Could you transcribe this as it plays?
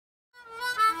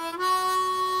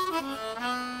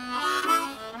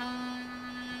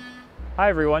Hi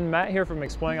everyone, Matt here from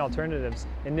Exploring Alternatives.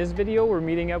 In this video we're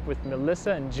meeting up with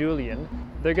Melissa and Julien.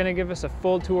 They're going to give us a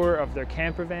full tour of their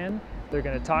camper van. They're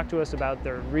going to talk to us about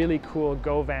their really cool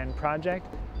Go Van project,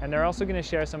 and they're also going to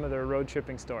share some of their road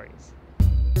tripping stories.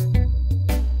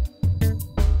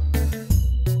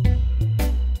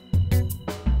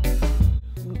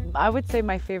 I would say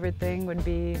my favorite thing would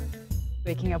be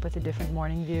waking up with a different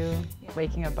morning view,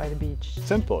 waking up by the beach.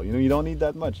 Simple, you don't need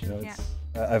that much.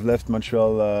 I've left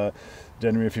Montreal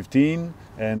January 15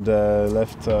 and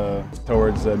left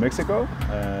towards Mexico.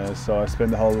 So I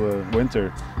spent the whole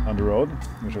winter on the road,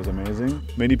 which was amazing.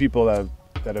 Many people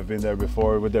that have been there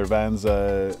before with their vans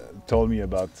told me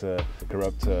about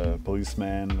corrupt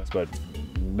policemen, but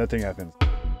nothing happened.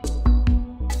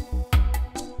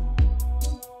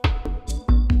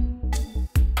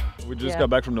 We just got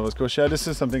back from Nova Scotia. This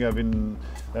is something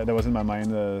that was in my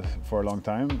mind for a long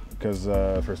time, because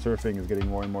for surfing is getting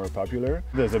more and more popular.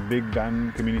 There's a big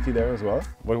van community there as well.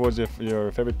 What was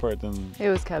your favorite part? It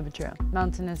was Cape Breton.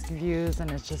 Mountainous views, and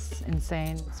it's just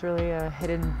insane. It's really a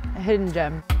hidden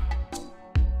gem.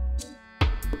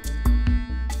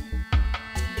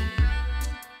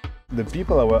 The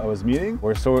people I was meeting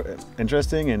were so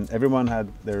interesting, and everyone had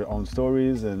their own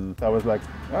stories, and I was like,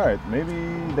 all right, maybe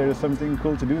there's something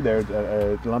cool to do there,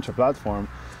 to launch a platform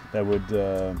that would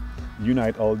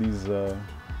unite all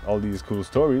these cool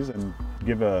stories and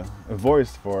give a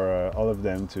voice for all of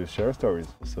them to share stories.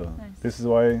 So nice. This is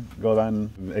why Goal Van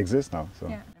exists now. So.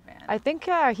 Yeah. I think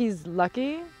he's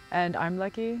lucky and I'm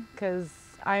lucky, because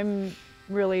I'm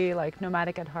really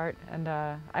nomadic at heart, and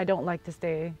I don't like to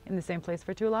stay in the same place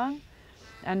for too long.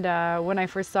 And when I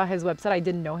first saw his website, I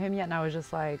didn't know him yet, and I was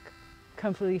just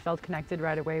completely felt connected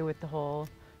right away with the whole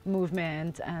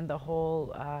movement and the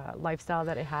whole lifestyle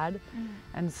that it had.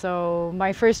 And so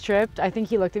my first trip, I think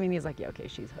he looked at me and he's like, yeah, okay,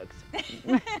 she's hooked.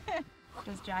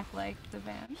 Does Jack like the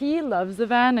van? He loves the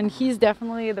van, and he's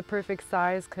definitely the perfect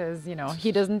size, because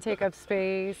he doesn't take up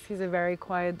space. He's a very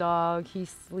quiet dog. He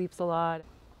sleeps a lot.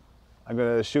 I'm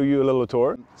gonna show you a little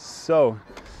tour. So,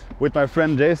 with my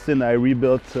friend Jason, I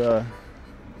rebuilt the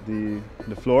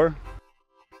floor.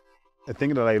 The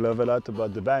thing that I love a lot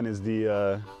about the van is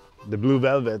the blue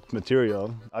velvet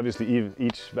material. Obviously,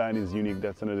 each van is unique.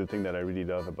 That's another thing that I really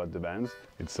love about the vans.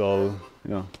 It's all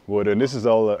wood, and this is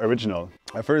all original.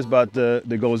 I first bought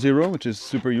the Goal Zero, which is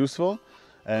super useful,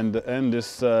 and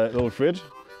this little fridge.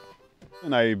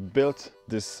 And I built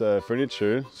this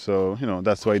furniture, so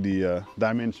that's why the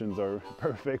dimensions are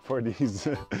perfect for these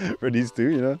for these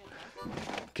two.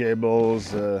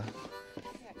 Cables,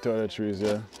 toiletries.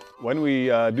 Yeah. When we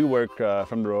do work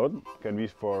from the road, can be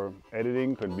for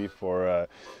editing, could be for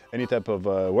any type of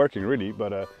working really.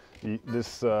 But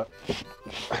this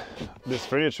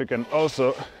furniture can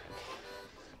also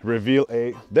reveal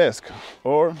a desk,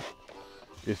 or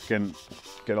it can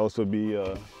also be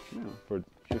for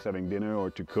just having dinner or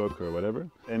to cook or whatever.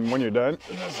 And when you're done,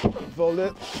 just fold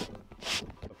it.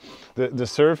 The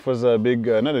surf was a big,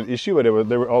 not an issue, but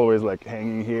they were always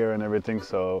hanging here and everything.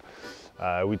 So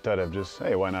we thought of just,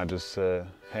 hey, why not just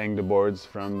hang the boards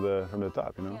from the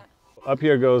top, Yeah. Up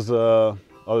here goes all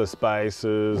the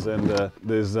spices, and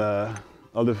there's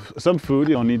some food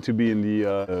you don't need to be in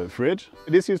the fridge.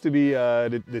 This used to be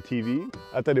the TV.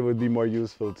 I thought it would be more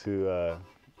useful to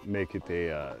make it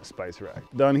a spice rack.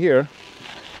 Down here,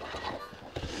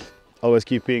 always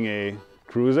keeping a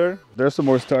cruiser. There's some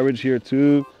more storage here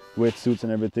too. Wetsuits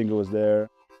and everything goes there.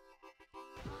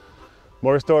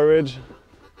 More storage.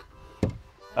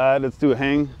 That's to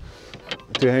hang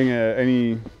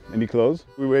any clothes.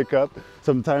 We wake up,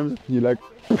 sometimes you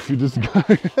just go.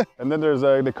 And then there's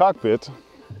the cockpit.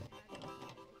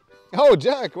 Oh,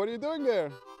 Jack, what are you doing there?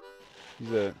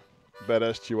 He's a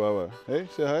badass Chihuahua. Hey,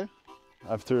 say hi.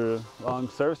 After a long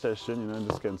surf session,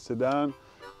 just can sit down,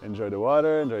 enjoy the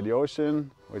water, enjoy the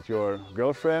ocean with your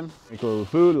girlfriend, make a little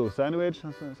food, a little sandwich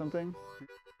or something.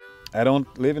 I don't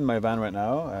live in my van right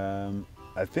now.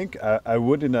 I think I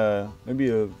would in maybe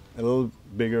a little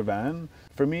bigger van.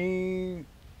 For me,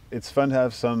 it's fun to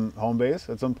have some home base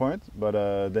at some point, but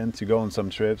then to go on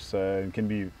some trips, it can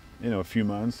be a few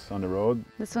months on the road.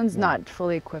 This one's not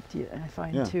fully equipped yet, I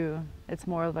find too. It's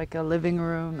more like a living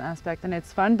room aspect, and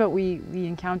it's fun, but we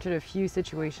encountered a few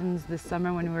situations this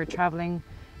summer when we were traveling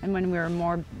and when we were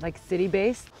more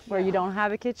city-based, where you don't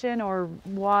have a kitchen or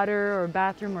water or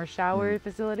bathroom or shower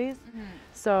facilities.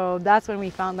 So that's when we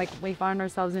found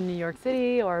ourselves in New York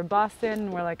City or Boston,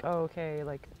 and we're like, oh, okay,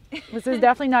 this is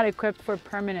definitely not equipped for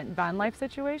permanent van life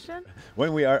situation.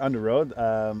 When we are on the road,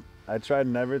 I tried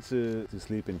never to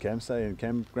sleep in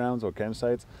campgrounds or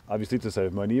campsites, obviously to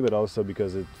save money, but also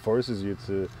because it forces you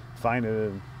to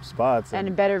find spots.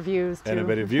 And better views too. And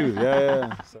better views,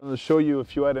 yeah. So I'm gonna show you a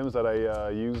few items that I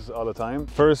use all the time.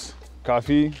 First,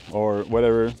 coffee or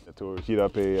whatever to heat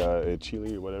up a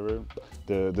chili or whatever.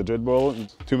 The jet boil,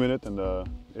 2 minutes, and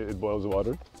it boils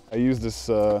water. I use this,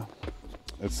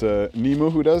 it's Nemo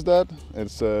who does that.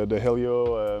 It's the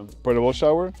Helio portable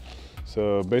shower.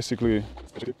 So basically,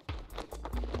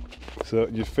 so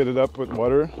you fill it up with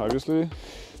water, obviously,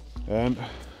 and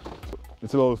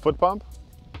it's a little foot pump,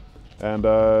 and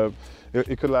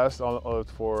it could last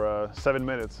for 7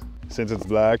 minutes. Since it's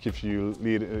black, if you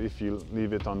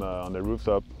leave it on the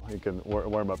rooftop, it can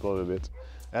warm up a little bit.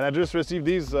 And I just received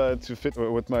these to fit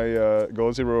with my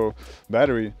Goal Zero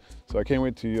battery, so I can't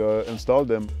wait to install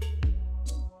them.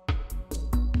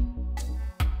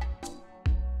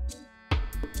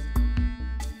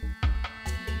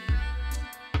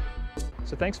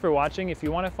 So thanks for watching. If you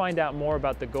want to find out more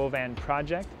about the GoVan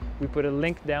project, we put a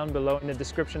link down below in the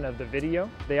description of the video.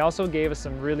 They also gave us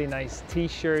some really nice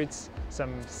t-shirts,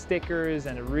 some stickers,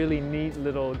 and a really neat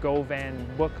little GoVan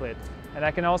booklet. And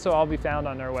that can also all be found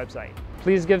on our website.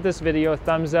 Please give this video a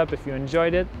thumbs up if you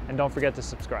enjoyed it, and don't forget to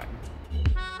subscribe.